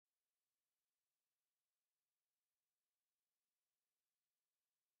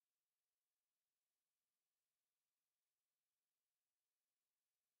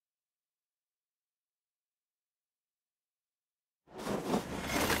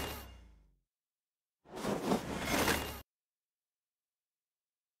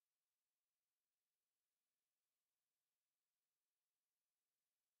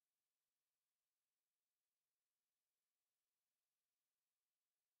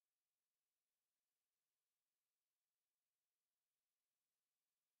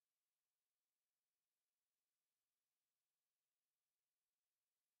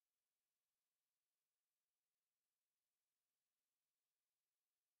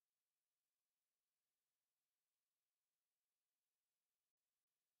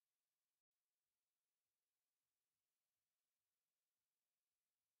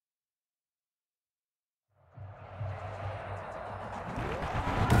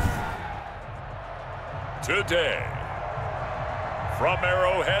today. From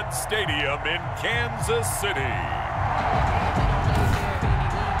Arrowhead Stadium in Kansas City,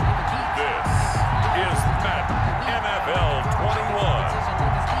 this is Madden NFL 21.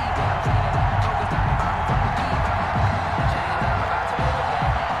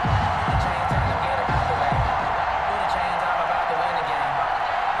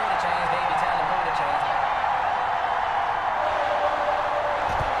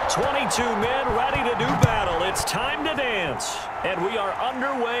 Men ready to do battle. It's time to dance. And we are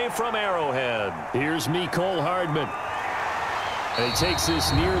underway from Arrowhead. Here's Mecole Hardman. And he takes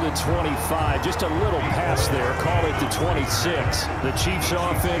this near the 25. Just a little pass there. Call it the 26. The Chiefs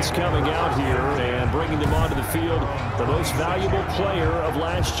offense coming out here and bringing them onto the field. The most valuable player of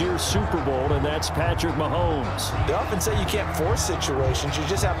last year's Super Bowl, and that's Patrick Mahomes. They often say you can't force situations. You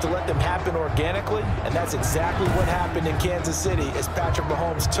just have to let them happen organically, and that's exactly what happened in Kansas City as Patrick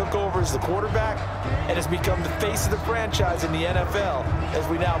Mahomes took over as the quarterback and has become the face of the franchise in the NFL as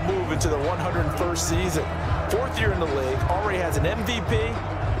we now move into the 101st season. Fourth year in the league, already has an MVP,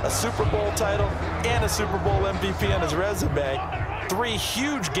 a Super Bowl title, and a Super Bowl MVP on his resume. 3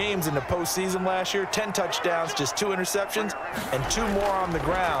 huge games in the postseason last year, 10 touchdowns, just 2 interceptions, and 2 more on the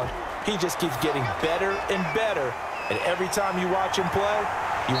ground. He just keeps getting better and better, and every time you watch him play,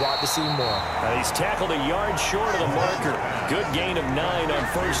 you want to see more. He's tackled a yard short of the marker. Good gain of 9 on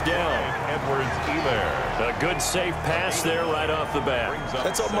first down. A good safe pass there right off the bat.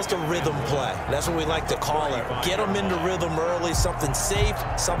 That's almost a rhythm play. That's what we like to call it. Get them into rhythm early, something safe,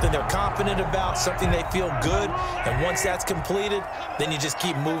 something they're confident about, something they feel good. And once that's completed, then you just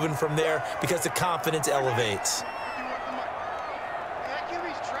keep moving from there because the confidence elevates.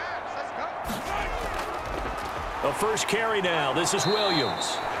 A first carry now. This is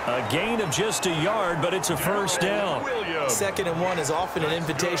Williams. A gain of just a yard, but it's a first down. 2nd and 1 is often an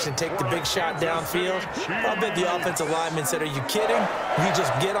invitation to take the big shot downfield. I bet the offensive lineman said, are you kidding? We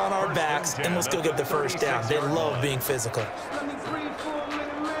just get on our backs and let's go get the first down. They love being physical.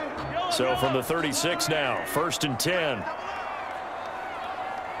 So from the 36 now, 1st and 10.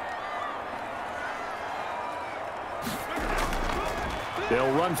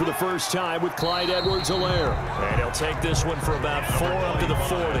 They'll run for the first time with Clyde Edwards-Helaire. And he'll take this one for about 4 up to the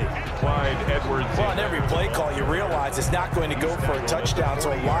 40. Clyde Edwards. Well, on every play call, you realize it's not going to go for a touchdown.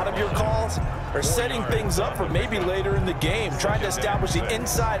 So a lot of your calls are setting things up for maybe later in the game, trying to establish the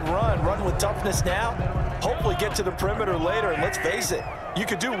inside run with toughness now, hopefully get to the perimeter later. And let's face it, you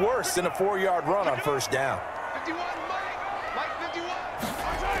could do worse than a 4-yard run on first down.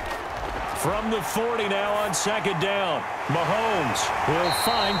 From the 40 now on 2nd down. Mahomes will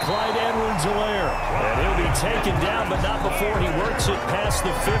find Clyde Edwards-Helaire. And he'll be taken down, but not before he works it past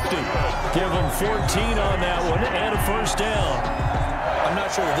the 50. Give him 14 on that one and a first down. I'm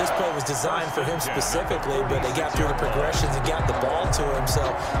not sure that this play was designed for him specifically, but they got through the progressions and got the ball to him. So,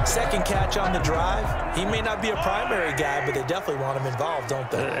 2nd catch on the drive. He may not be a primary guy, but they definitely want him involved, don't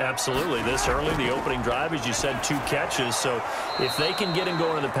they? Absolutely. This early, the opening drive, as you said, 2 catches. So, if they can get him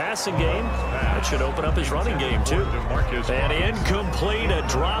going in the passing game, that should open up his running game, too. And incomplete. A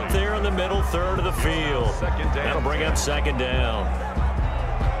drop there in the middle third of the field. That'll bring up 2nd down.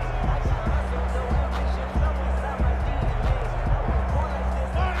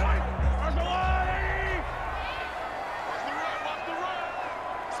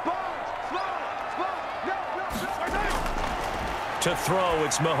 To throw,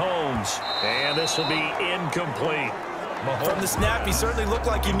 it's Mahomes. And this will be incomplete. From the snap, he certainly looked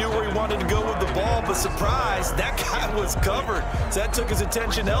like he knew where he wanted to go with the ball, but surprise, that guy was covered. So that took his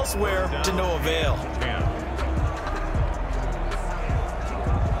attention elsewhere to no avail.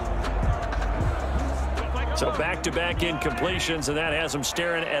 So back-to-back incompletions, and that has him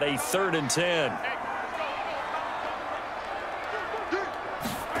staring at a 3rd and 10.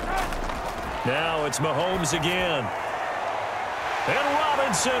 Now it's Mahomes again. And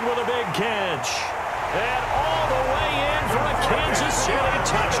Robinson with a big catch. And all the way in for a Kansas City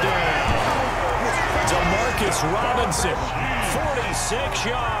touchdown. Demarcus Robinson, 46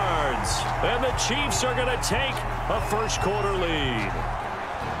 yards. And the Chiefs are going to take a first-quarter lead.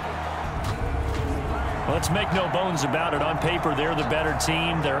 Let's make no bones about it. On paper, they're the better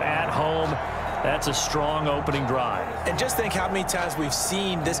team. They're at home. That's a strong opening drive. And just think how many times we've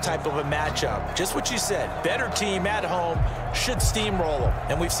seen this type of a matchup. Just what you said, better team at home should steamroll them.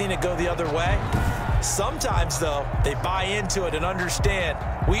 And we've seen it go the other way. Sometimes, though, they buy into it and understand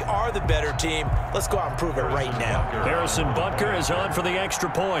we are the better team. Let's go out and prove it right now. Harrison Butker is on for the extra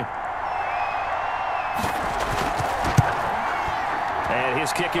point. And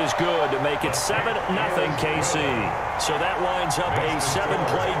his kick is good to make it 7-0 KC. So that winds up a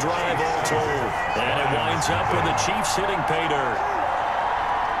 7-play drive all told. And it winds up with the Chiefs hitting pay dirt.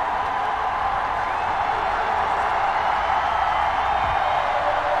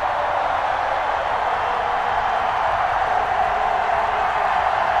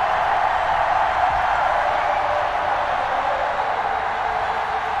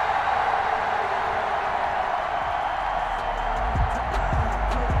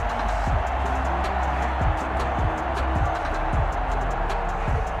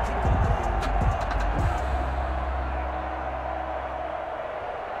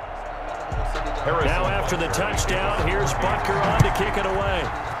 Now after the touchdown, here's Butker on to kick it away.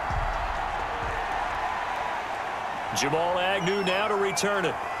 Jamal Agnew now to return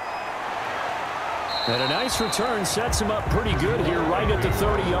it. And a nice return sets him up pretty good here right at the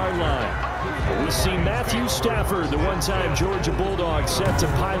 30-yard line. We see Matthew Stafford, the one-time Georgia Bulldog, set to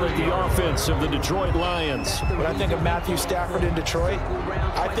pilot the offense of the Detroit Lions. When I think of Matthew Stafford in Detroit,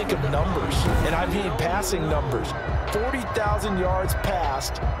 I think of numbers, and I mean passing numbers. 40,000 yards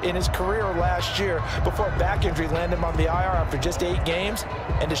passed in his career last year before a back injury landed him on the IR after just 8 games.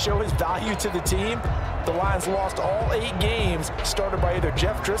 And to show his value to the team, the Lions lost all 8 games started by either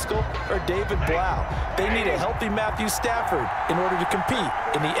Jeff Driscoll or David Blau. They need a healthy Matthew Stafford in order to compete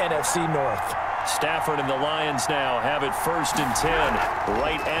in the NFC North. Stafford and the Lions now have it 1st and 10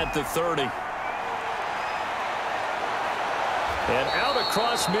 right at the 30. And out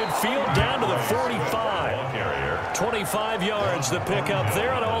across midfield down to the 45. 25 yards the pickup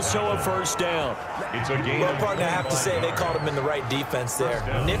there, and also a 1st down. It's a game. Well, partner, I have to say they called him in the right defense there.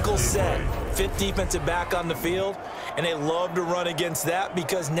 Nickel set, 5th defensive back on the field, and they love to run against that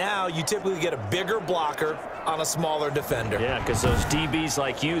because now you typically get a bigger blocker on a smaller defender. Yeah, because those DBs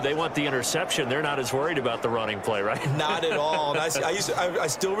like you, they want the interception. They're not as worried about the running play, right? Not at all. And I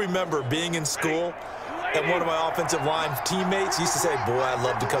still remember being in school, and one of my offensive line teammates used to say, boy, I'd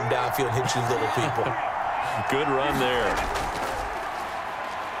love to come downfield and hit you little people. Good run there.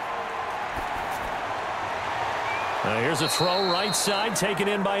 Now here's a throw right side, taken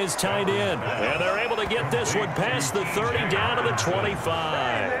in by his tight end. And they're able to get this one past the 30 down to the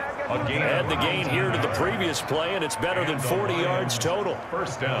 25. Add the gain here to the previous play, and it's better than 40 yards total.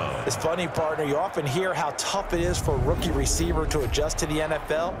 1st down. It's funny, partner. You often hear how tough it is for a rookie receiver to adjust to the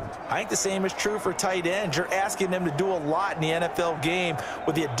NFL. I think the same is true for tight ends. You're asking them to do a lot in the NFL game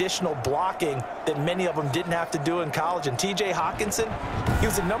with the additional blocking that many of them didn't have to do in college. And T.J. Hawkinson, he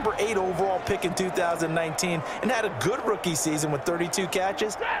was a number 8 overall pick in 2019 and had a good rookie season with 32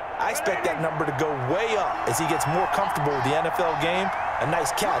 catches. I expect that number to go way up as he gets more comfortable with the NFL game. A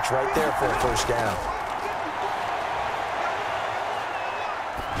nice catch right there for a 1st down.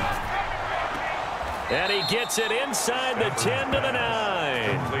 And he gets it inside the 10 to the 9.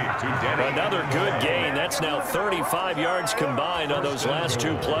 Another good gain. That's now 35 yards combined on those last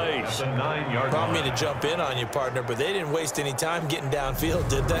 2 plays. I don't mean to jump in on you, partner, but they didn't waste any time getting downfield,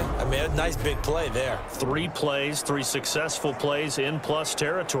 did they? I mean, a nice big play there. 3 plays, 3 successful plays in plus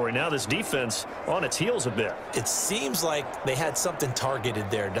territory. Now this defense on its heels a bit. It seems like they had something targeted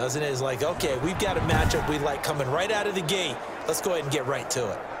there, doesn't it? It's like, okay, we've got a matchup we like coming right out of the gate. Let's go ahead and get right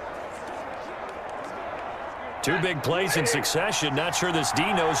to it. 2 big plays in succession. Not sure this D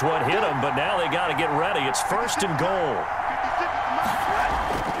knows what hit him, but now they got to get ready. It's 1st and goal.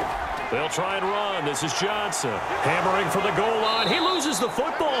 They'll try and run. This is Johnson. Hammering for the goal line. He loses the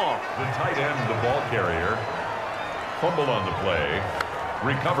football. The tight end, the ball carrier, fumbled on the play.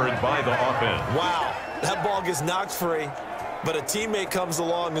 Recovered by the offense. Wow, that ball gets knocked free, but a teammate comes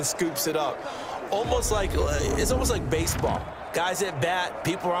along and scoops it up. It's almost like baseball. Guys at bat,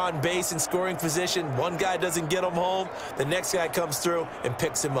 people are on base in scoring position. One guy doesn't get him home. The next guy comes through and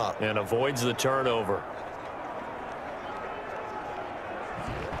picks him up. And avoids the turnover.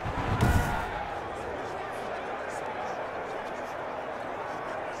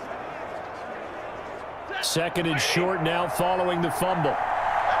 Second and short now following the fumble.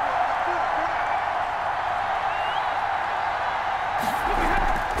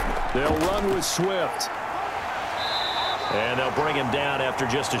 They'll run with Swift. And they'll bring him down after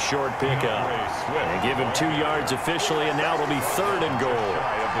just a short pickup. And give him 2 yards officially, and now it'll be 3rd and goal.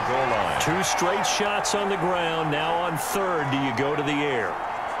 2 straight shots on the ground. Now on 3rd, do you go to the air?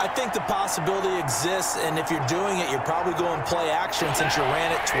 I think the possibility exists, and if you're doing it, you're probably going play action since you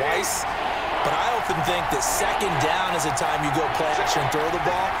ran it twice. But I often think that 2nd down is the time you go play action and throw the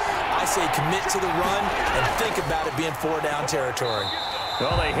ball. I say commit to the run and think about it being 4 down territory.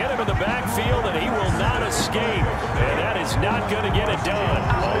 Well, they hit him in the backfield, and he will not escape. And that is not going to get it done.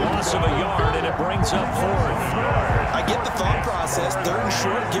 A loss of a yard, and it brings up fourth. I get the thought process. 3rd and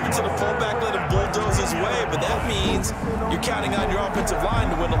short, give it to the fullback, let him bulldoze his way. But that means you're counting on your offensive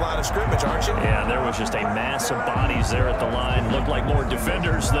line to win the line of scrimmage, aren't you? Yeah, there was just a mass of bodies there at the line. Looked like more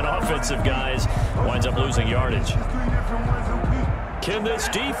defenders than offensive guys. Winds up losing yardage. Can this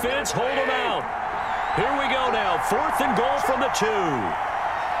defense hold them out? Here we go now. 4th and goal from the 2.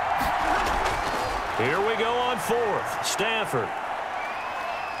 Here we go on 4th. Stafford.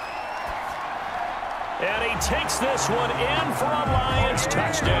 And he takes this one in for a Lions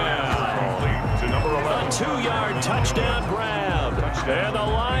touchdown. To number 11. A 2-yard touchdown grab. And the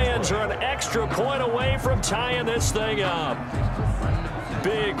Lions are an extra point away from tying this thing up.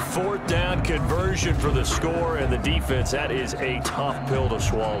 Big 4th down conversion for the score, and the defense, that is a tough pill to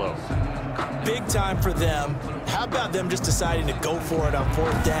swallow. Big time for them. How about them just deciding to go for it on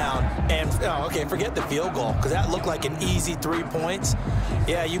 4th down? And, okay, forget the field goal, because that looked like an easy 3 points.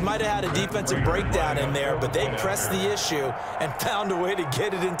 Yeah, you might have had a defensive breakdown in there, but they pressed the issue and found a way to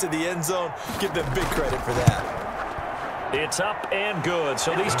get it into the end zone. Give them big credit for that. It's up and good.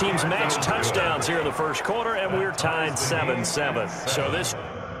 So these teams match touchdowns here in the first quarter, and we're tied 7-7. So this...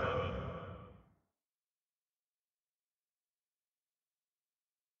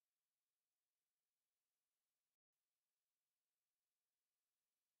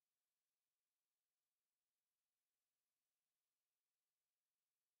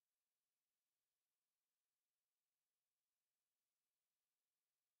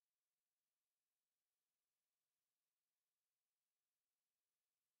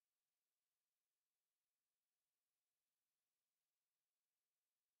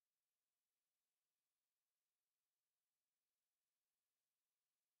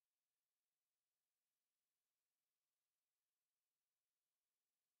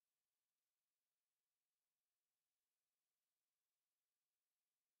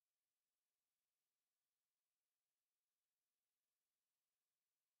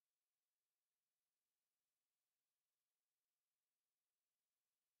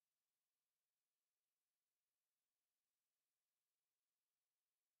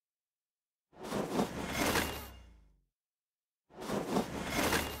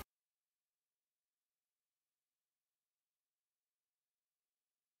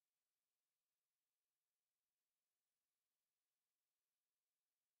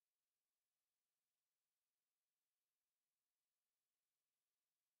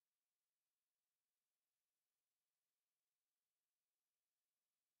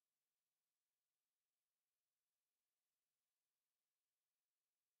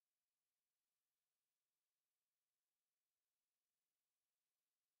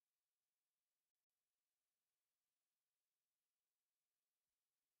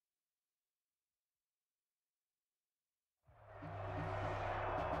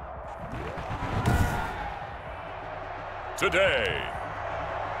 Today,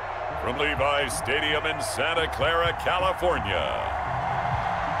 from Levi's Stadium in Santa Clara, California,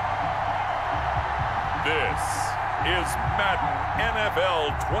 this is Madden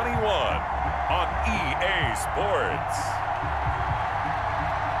NFL 21 on EA Sports.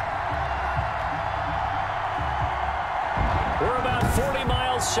 We're about 40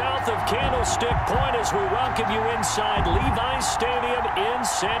 miles south of Candlestick Point as we welcome you inside Levi's Stadium in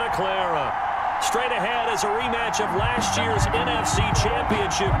Santa Clara. Straight ahead is a rematch of last year's NFC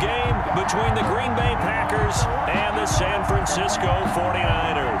Championship game between the Green Bay Packers and the San Francisco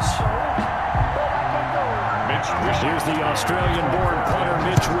 49ers. Here's the Australian-born punter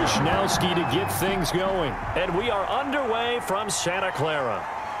Mitch Wishnowsky to get things going. And we are underway from Santa Clara.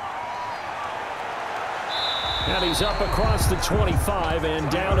 And he's up across the 25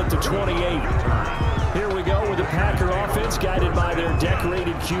 and down at the 28. Here we go with the Packer offense guided by their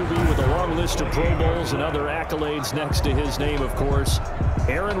decorated QB with a long list of Pro Bowls and other accolades next to his name, of course.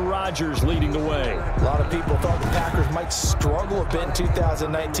 Aaron Rodgers leading the way. A lot of people thought the Packers might struggle a bit in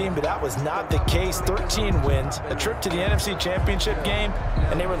 2019, but that was not the case. 13 wins, a trip to the NFC Championship game,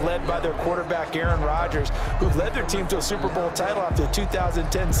 and they were led by their quarterback, Aaron Rodgers, who led their team to a Super Bowl title after the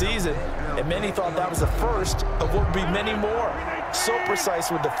 2010 season, and many thought that was the first of what would be many more. So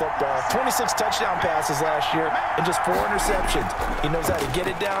precise with the football. 26 touchdown passes last year and just 4 interceptions. He knows how to get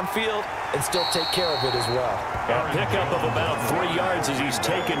it downfield and still take care of it as well. A pickup of about 3 yards as he's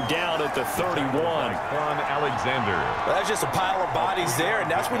taken down at the 31. Alexander. Well, that's just a pile of bodies there, and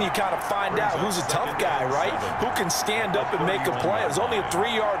that's when you kind of find out who's a tough guy, right? Who can stand up and make a play. It was only a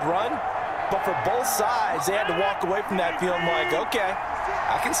 3-yard run, but for both sides, they had to walk away from that feeling like, okay,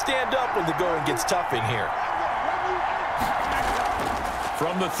 I can stand up when the going gets tough in here.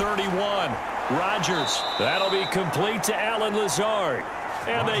 From the 31, Rodgers. That'll be complete to Allen Lazard.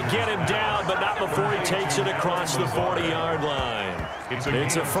 And they get him down, but not before he takes it across the 40-yard line.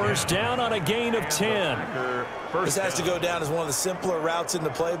 It's a first down on a gain of 10. This has to go down as one of the simpler routes in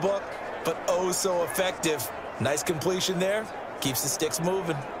the playbook, but oh so effective. Nice completion there. Keeps the sticks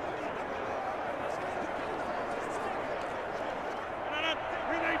moving.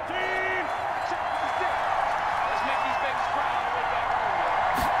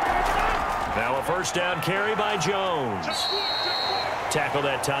 Now a first down carry by Jones. Tackle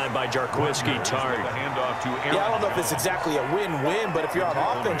that time by Jarquiski Tart. Yeah, I don't know if it's exactly a win-win, but if you're on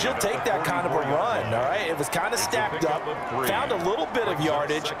offense, you'll take that kind of a run, all right? It was kind of stacked up, found a little bit of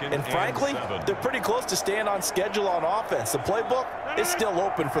yardage, and frankly, they're pretty close to staying on schedule on offense. The playbook is still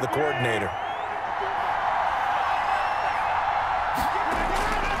open for the coordinator.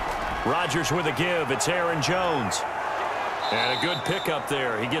 Rodgers with a give. It's Aaron Jones. And a good pickup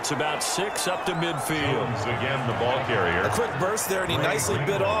there. He gets about 6 up to midfield. Jones again, the ball carrier. A quick burst there, and he nicely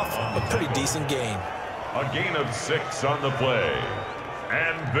bit off a pretty decent gain. A gain of 6 on the play.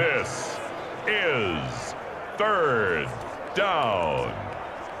 And this is third down.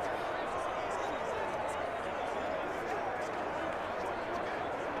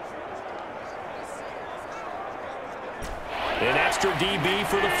 An extra DB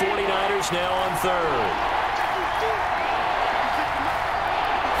for the 49ers now on third.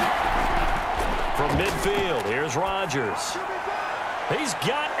 From midfield, here's Rodgers. He's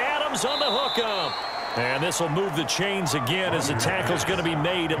got Adams on the hookup. And this will move the chains again as the tackle's going to be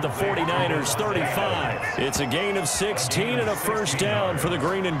made at the 49ers 35. It's a gain of 16 and a first down for the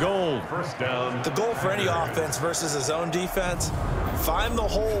green and gold. First down. The goal for any offense versus a zone defense, find the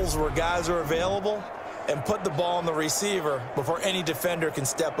holes where guys are available and put the ball on the receiver before any defender can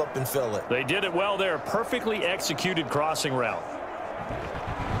step up and fill it. They did it well there. Perfectly executed crossing route.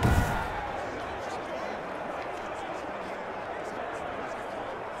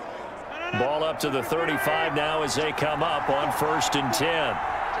 Ball up to the 35 now as they come up on 1st and 10.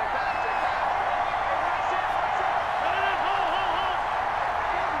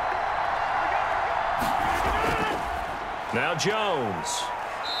 Now Jones.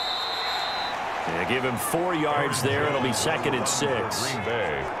 They give him 4 yards there. It'll be 2nd and 6.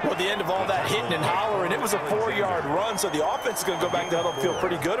 Well, at the end of all that hitting and hollering, it was a 4-yard run, so the offense is going to go back to huddle and feel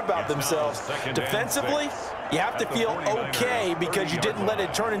pretty good about themselves. Defensively, you have to feel okay because you didn't let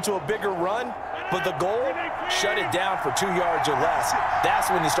it turn into a bigger run, but the goal, shut it down for 2 yards or less. That's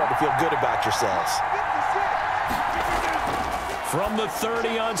when you start to feel good about yourselves. From the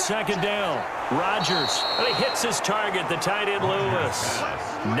 30 on 2nd down, Rodgers. And he hits his target, the tight end Lewis.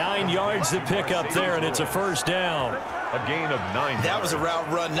 9 yards to pick up there, and it's a first down. A gain of 9. That was a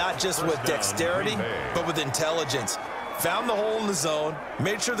route run not just with dexterity, but with intelligence. Found the hole in the zone,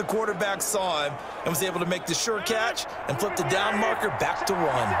 made sure the quarterback saw him, and was able to make the sure catch and flip the down marker back to 1.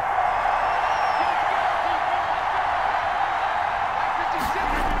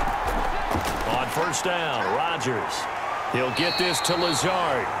 On first down, Rodgers. He'll get this to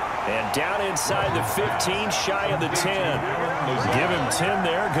Lazard. And down inside the 15, shy of the 10. Give him 10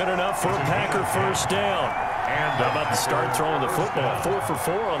 there. Good enough for a Packer first down. And how about to start throwing the football? 4 for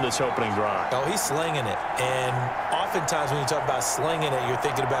 4 on this opening drive. Oh, he's slinging it. And oftentimes when you talk about slinging it, you're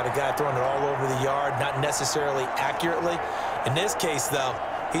thinking about a guy throwing it all over the yard, not necessarily accurately. In this case, though,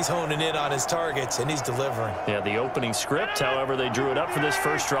 he's honing in on his targets, and he's delivering. Yeah, the opening script, however, they drew it up for this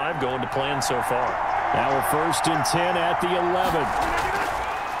first drive, going to plan so far. Now a 1st and 10 at the 11.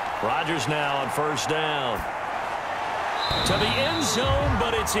 Rodgers now on first down. To the end zone,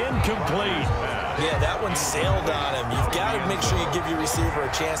 but it's incomplete. Yeah, that one sailed on him. You've got to make sure you give your receiver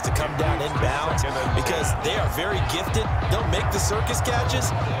a chance to come down inbounds because they are very gifted. They'll make the circus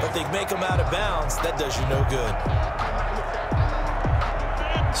catches, but they make them out of bounds. That does you no good.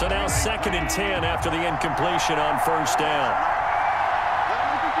 So now 2nd and 10 after the incompletion on first down.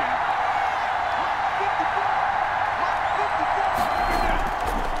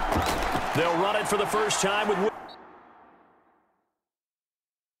 They'll run it for the first time with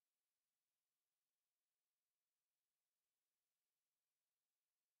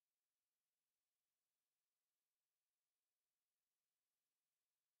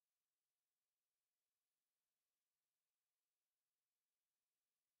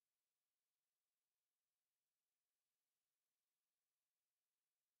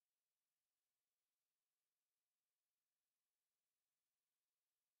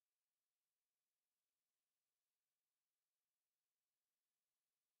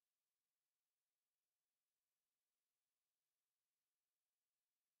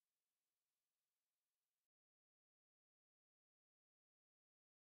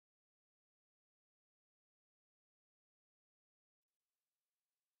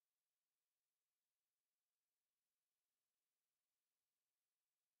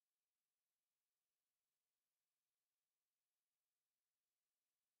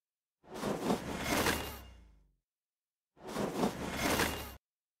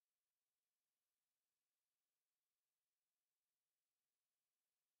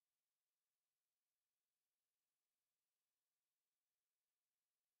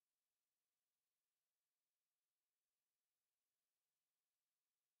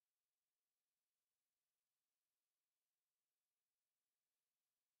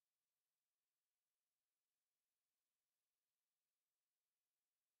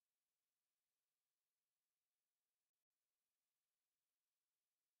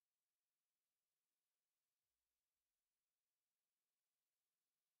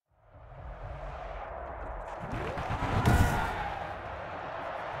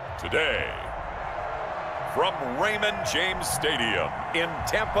Today, from Raymond James Stadium in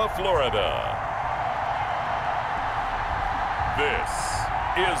Tampa, Florida, this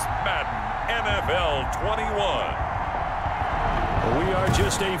is Madden NFL 21. We are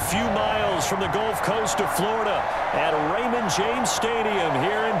just a few miles from the Gulf Coast of Florida at Raymond James Stadium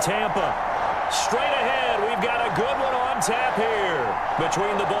here in Tampa. Straight ahead, we've got a good one on tap here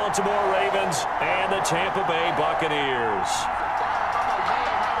between the Baltimore Ravens and the Tampa Bay Buccaneers.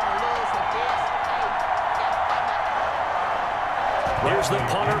 Here's the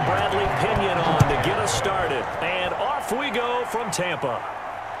punter, Bradley Pinion, on to get us started. And off we go from Tampa.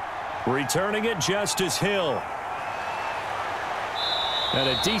 Returning it, Justice Hill. And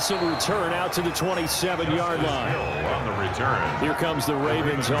a decent return out to the 27-yard line. On the return. Here comes the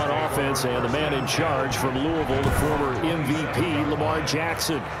Ravens on offense, and the man in charge from Louisville, the former MVP, Lamar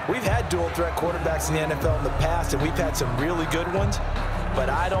Jackson. We've had dual-threat quarterbacks in the NFL in the past, and we've had some really good ones. But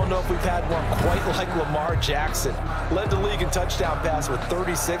I don't know if we've had one quite like Lamar Jackson. Led the league in touchdown pass with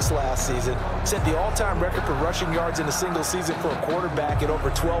 36 last season. Set the all-time record for rushing yards in a single season for a quarterback at over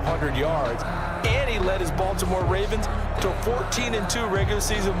 1,200 yards. And he led his Baltimore Ravens to a 14-2 regular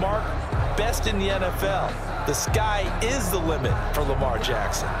season mark. Best in the NFL. The sky is the limit for Lamar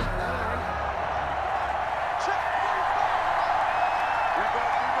Jackson.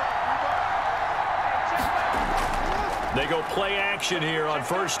 They go play action here on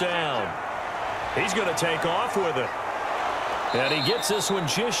first down. He's going to take off with it. And he gets this one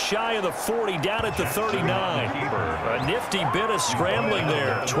just shy of the 40, down at the 39. A nifty bit of scrambling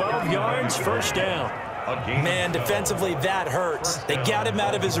there. 12 yards, first down. Man, defensively, that hurts. They got him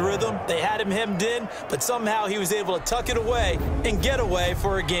out of his rhythm. They had him hemmed in, but somehow he was able to tuck it away and get away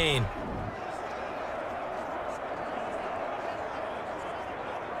for a gain.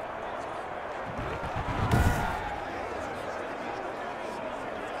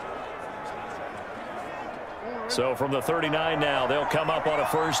 So from the 39 now, they'll come up on a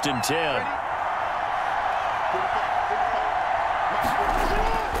 1st and 10.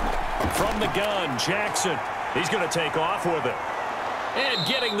 From the gun, Jackson. He's going to take off with it. And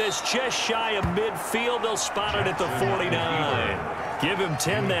getting this just shy of midfield, they'll spot it at the 49. Give him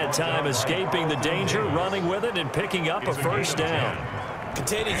 10 that time, escaping the danger, running with it, and picking up a first down.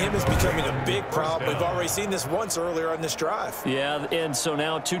 Containing him is becoming a big problem. We've already seen this once earlier on this drive. Yeah, and so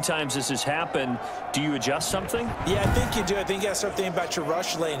now 2 times this has happened. Do you adjust something? Yeah, I think you do. I think you got to start thinking about your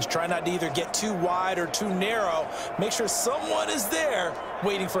rush lanes. Try not to either get too wide or too narrow. Make sure someone is there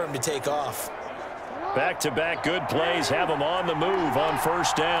waiting for him to take off. Back-to-back good plays have him on the move on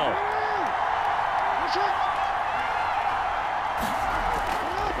first down.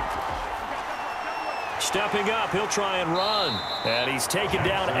 Stepping up, he'll try and run. And he's taken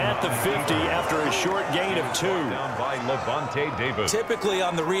down at the 50 after a short gain of 2. Down by Levante Davis. Typically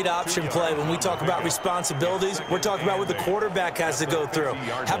on the read option play, when we talk about responsibilities, we're talking about what the quarterback has to go through.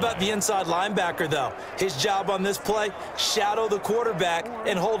 How about the inside linebacker, though? His job on this play, shadow the quarterback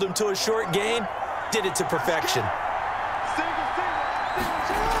and hold him to a short gain. Did it to perfection.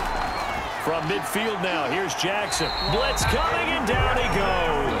 From midfield now, here's Jackson. Blitz coming, and down he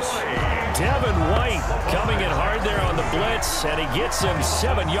goes. Devin White coming in hard there on the blitz, and he gets him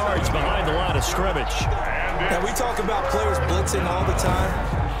 7 yards behind the line of scrimmage. Now, we talk about players blitzing all the time.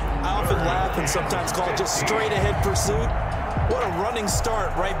 I often laugh and sometimes call it just straight-ahead pursuit. What a running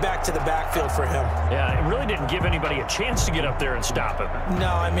start right back to the backfield for him. Yeah, it really didn't give anybody a chance to get up there and stop him. No,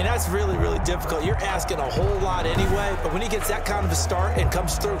 I mean, that's really, really difficult. You're asking a whole lot anyway, but when he gets that kind of a start and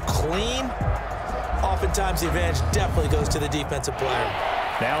comes through clean, oftentimes the advantage definitely goes to the defensive player.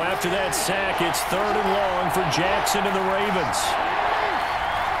 Now after that sack, it's 3rd and long for Jackson and the Ravens.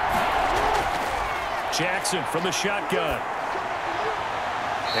 Jackson from the shotgun.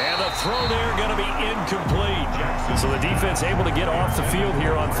 And the throw there going to be incomplete. So the defense able to get off the field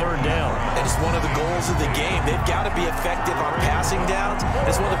here on 3rd down. And it's one of the goals of the game. They've got to be effective on passing downs.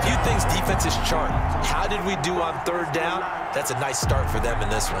 It's one of the few things defenses chart. How did we do on 3rd down? That's a nice start for them in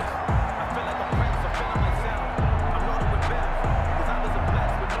this one.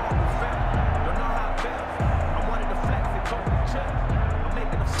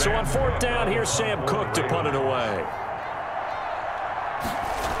 So on 4th down, here's Sam Cook to punt it away.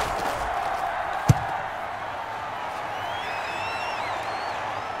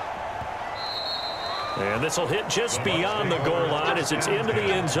 And this will hit just beyond the goal line as it's into the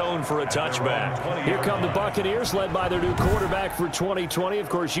end zone for a touchback. Here come the Buccaneers, led by their new quarterback for 2020. Of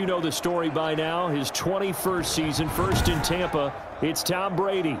course, you know the story by now. His 21st season, first in Tampa. It's Tom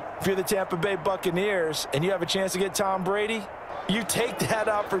Brady. If you're the Tampa Bay Buccaneers and you have a chance to get Tom Brady, you take that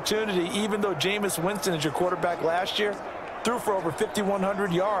opportunity, even though Jameis Winston is your quarterback last year. threw for over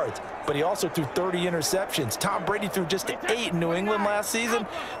 5,100 yards, but he also threw 30 interceptions. Tom Brady threw just 8 in New England last season.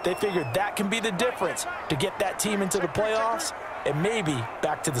 They figured that can be the difference to get that team into the playoffs and maybe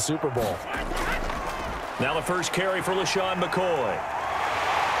back to the Super Bowl. Now the first carry for LaShawn McCoy.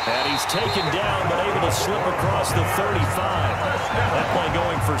 And he's taken down, but able to slip across the 35. That play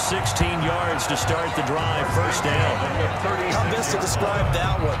going for 16 yards to start the drive. First down. How best to describe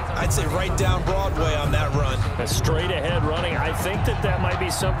that one? I'd say right down Broadway on that run. A straight-ahead running. I think that might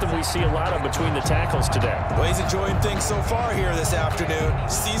be something we see a lot of between the tackles today. Well, he's enjoying things so far here this afternoon.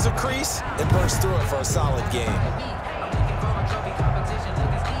 Sees a crease and bursts through it for a solid game.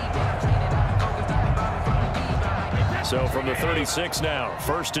 So from the 36 now,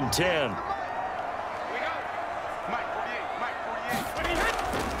 1st and 10.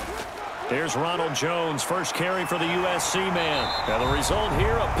 There's Ronald Jones, first carry for the USC man. Now the result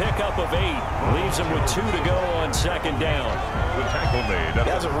here, a pickup of 8. Leaves him with 2 to go on 2nd down. The tackle made.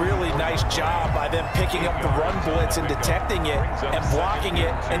 That was a really nice job by them picking up the run blitz and detecting it and blocking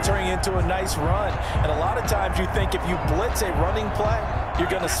it and turning it into a nice run. And a lot of times you think if you blitz a running play, you're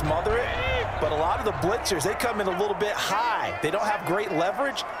going to smother it. But a lot of the blitzers, they come in a little bit high. They don't have great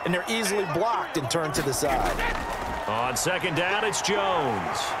leverage, and they're easily blocked and turned to the side. On 2nd down, it's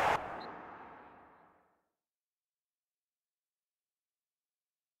Jones.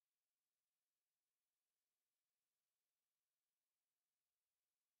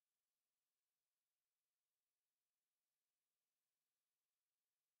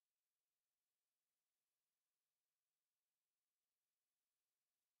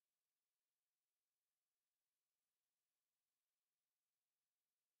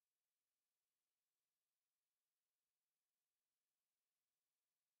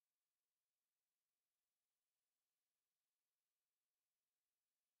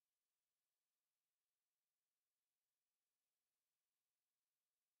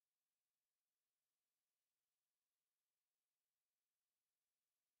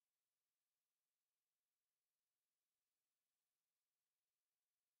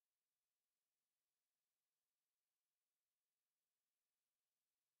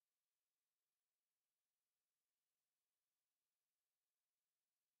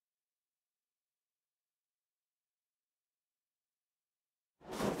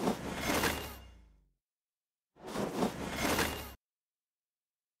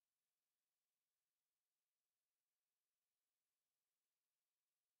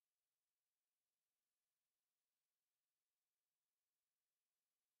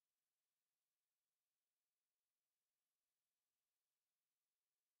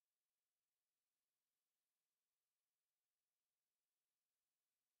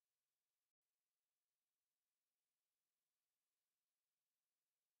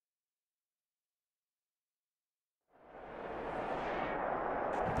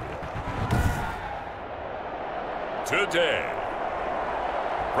 Today,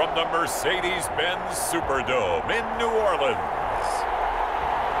 from the Mercedes-Benz Superdome in New Orleans,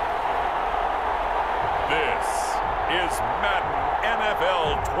 this is Madden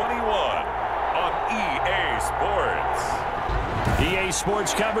NFL 21 on EA Sports. EA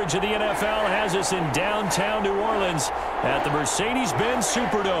Sports coverage of the NFL has us in downtown New Orleans at the Mercedes-Benz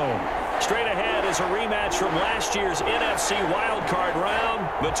Superdome. Straight ahead is a rematch from last year's NFC wildcard round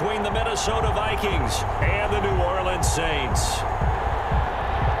between the Minnesota Vikings and the New Orleans Saints.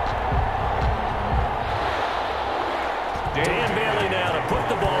 Dan Bailey now to put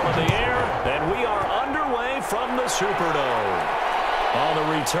the ball in the air, and we are underway from the Superdome. On the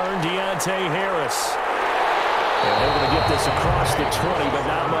return, Deontay Harris. And able to get this across the 20, but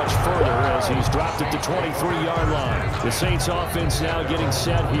not much further as he's dropped it to 23-yard line. The Saints offense now getting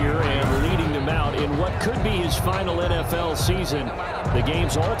set here and leading them out in what could be his final NFL season. The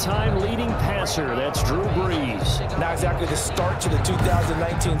game's all-time leading passer, that's Drew Brees. Not exactly the start to the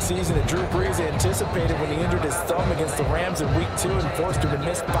 2019 season that Drew Brees anticipated when he injured his thumb against the Rams in Week 2 and forced him to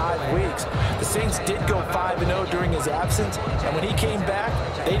miss 5 weeks. The Saints did go 5-0 during his absence, and when he came back,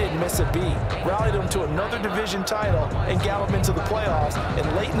 they didn't miss a beat. Rallied him to another division title and galloped into the playoffs,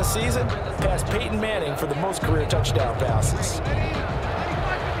 and late in the season, passed Peyton Manning for the most career touchdown passes.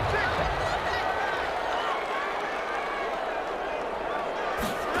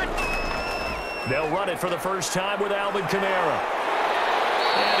 They'll run it for the first time with Alvin Kamara.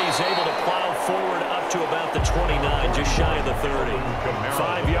 And he's able to plow forward up to about the 29, just shy of the 30.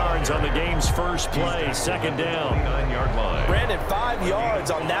 5 yards on the game's first play, 2nd down. 9-yard line. Brandon, 5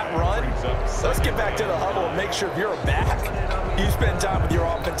 yards on that run. Let's get back to the huddle and make sure if you're a back, you spend time with your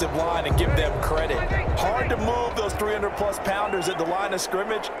offensive line and give them credit. Hard to move those 300-plus pounders at the line of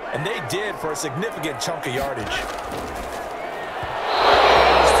scrimmage, and they did for a significant chunk of yardage.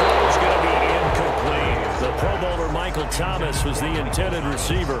 Michael Thomas was the intended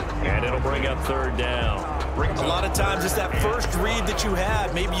receiver, and it'll bring up third down. A lot of times it's that first read that you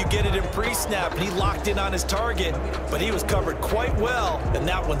have. Maybe you get it in pre-snap, and he locked in on his target, but he was covered quite well, and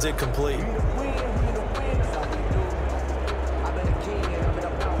that one's incomplete.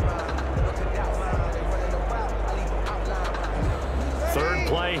 Third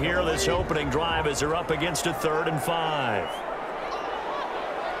play here, this opening drive, as they're up against a 3rd and 5.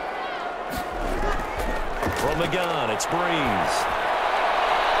 From the gun, it's Breeze.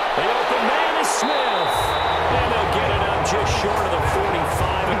 The open man is Smith. And they'll get it up just short of the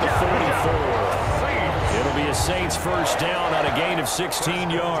 45 at the 44. It'll be a Saints first down on a gain of 16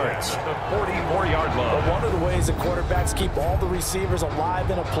 yards. The 44-yard line. But one of the ways that quarterbacks keep all the receivers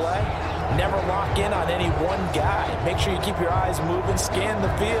alive in a play, never lock in on any one guy. Make sure you keep your eyes moving, scan the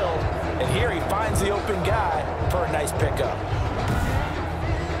field, and here he finds the open guy for a nice pickup.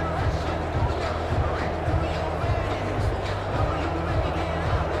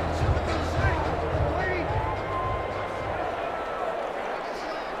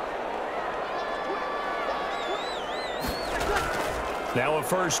 Now a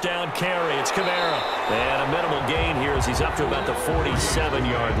first down carry. It's Kamara. And a minimal gain here as he's up to about the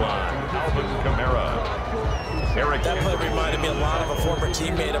 47-yard line. Alvin Kamara. That play reminded me a lot of a former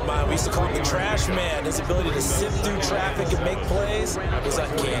teammate of mine. We used to call him the trash man. His ability to sift through traffic and make plays was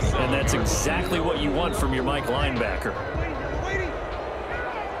uncanny. And that's exactly what you want from your Mike linebacker.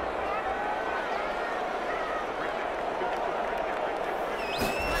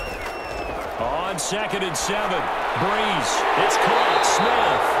 On 2nd and 7, Breeze. It's caught. Smith.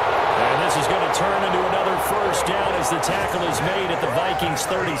 And this is going to turn into another first down as the tackle is made at the Vikings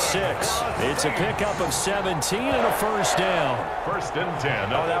 36. It's a pickup of 17 and a first down. 1st and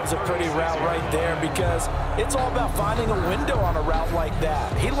 10. Oh, that was a pretty route right there because it's all about finding a window on a route like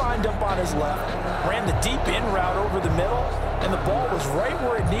that. He lined up on his left, ran the deep in route over the middle, and the ball was right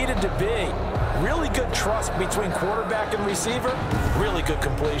where it needed to be. Really good trust between quarterback and receiver. Really good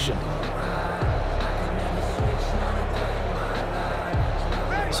completion.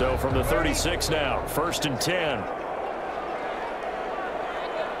 So from the 36 now, 1st and 10.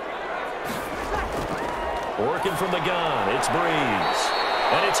 Working from the gun, it's Breeze.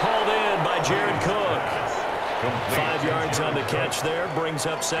 And it's hauled in by Jared Cook. 5 yards on the catch there, brings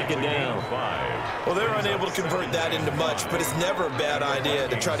up 2nd down. Well, they're unable to convert that into much, but it's never a bad idea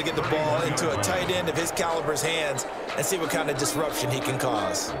to try to get the ball into a tight end of his caliber's hands and see what kind of disruption he can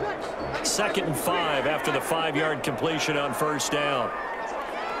cause. 2nd and 5 after the 5-yard completion on first down.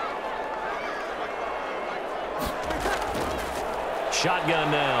 Shotgun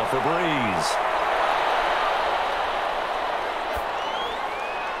now for Breeze.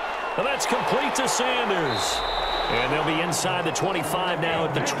 Well, that's complete to Sanders. And they'll be inside the 25 now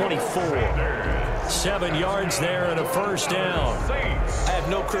at the 24. 7 yards there and a first down. I have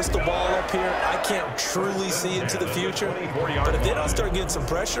no crystal ball up here. I can't truly see into the future. But if they don't start getting some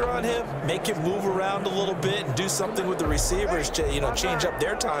pressure on him, make him move around a little bit and do something with the receivers, change up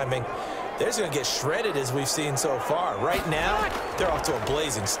their timing, they're just going to get shredded as we've seen so far. Right now, they're off to a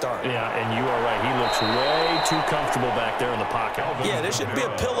blazing start. Yeah, and you are right. He looks way too comfortable back there in the pocket. Yeah, there should be a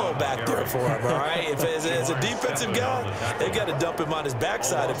pillow back there for him, all right? If as a defensive guy, they've got to dump him on his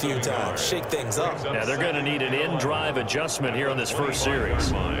backside a few times, shake things up. Yeah, they're going to need an in-drive adjustment here on this first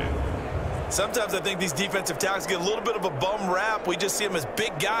series. Sometimes I think these defensive tackles get a little bit of a bum rap. We just see them as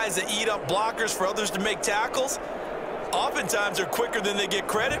big guys that eat up blockers for others to make tackles. Oftentimes they're quicker than they get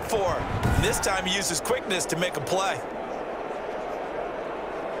credit for. And this time he uses quickness to make a play.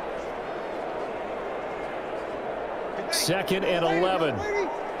 Second and 11.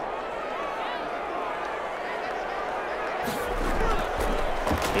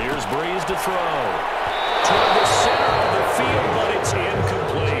 Here's Breeze to throw. Toward the center of the field, but it's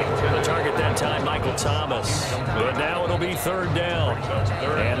incomplete. The target that time, Michael Thomas. But now it'll be 3rd down.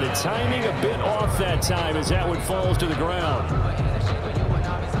 And the timing a bit off that time as that one falls to the ground.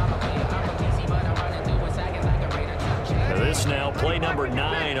 This now play number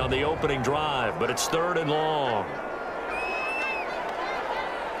 9 on the opening drive, but it's 3rd and long.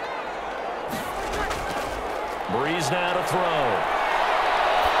 Breeze now to throw.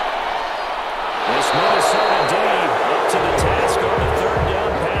 This Minnesota D up to the task on the 3rd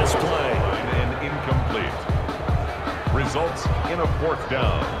down pass play. And incomplete. Results in a 4th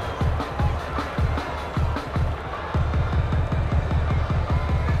down.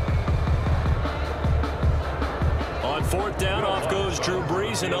 On 4th down, off goes Drew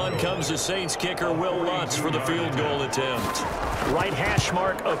Brees, and on comes the Saints kicker Will Lutz for the field goal attempt. Right hash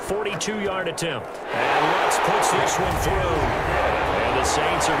mark, a 42-yard attempt. And Lutz puts this one through. And the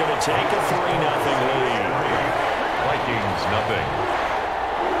Saints are going to take a 3-0 lead. Vikings nothing.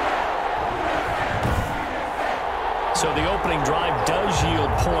 So the opening drive does yield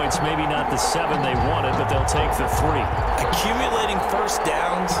points, maybe not the 7 they wanted, but they'll take the 3. Accumulating first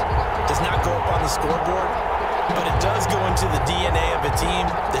downs does not go up on the scoreboard, but it does go into the DNA of a team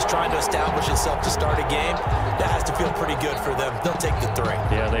that's trying to establish itself to start a game. That has to feel pretty good for them. They'll take the 3.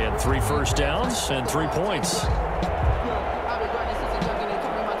 Yeah, they had 3 first downs and 3 points.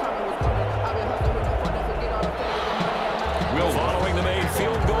 Following the made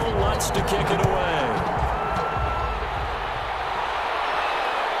field goal, Lutz to kick it away.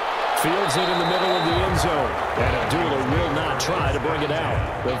 Fields it in the middle of the end zone. And Abdullah will not try to bring it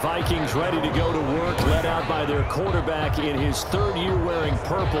out. The Vikings ready to go to work, led out by their quarterback in his 3rd year wearing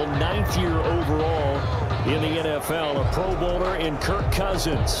purple, 9th year overall in the NFL, a Pro Bowler in Kirk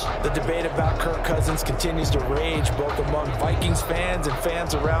Cousins. The debate about Kirk Cousins continues to rage both among Vikings fans and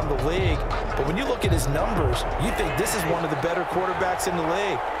fans around the league. But when you look at his numbers, you think this is one of the better quarterbacks in the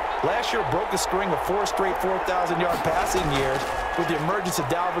league. Last year broke a string of 4 straight 4,000-yard passing years with the emergence of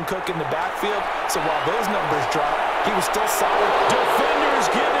Dalvin Cook in the backfield. So while those numbers dropped, he was still solid. Defenders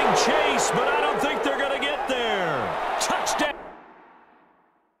giving chase, but I don't think they're going to get there. Touchdown.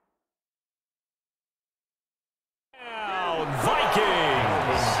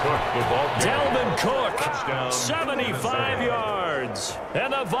 Vikings. Dalvin Cook, 75 yards.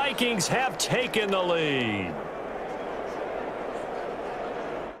 And the Vikings have taken the lead.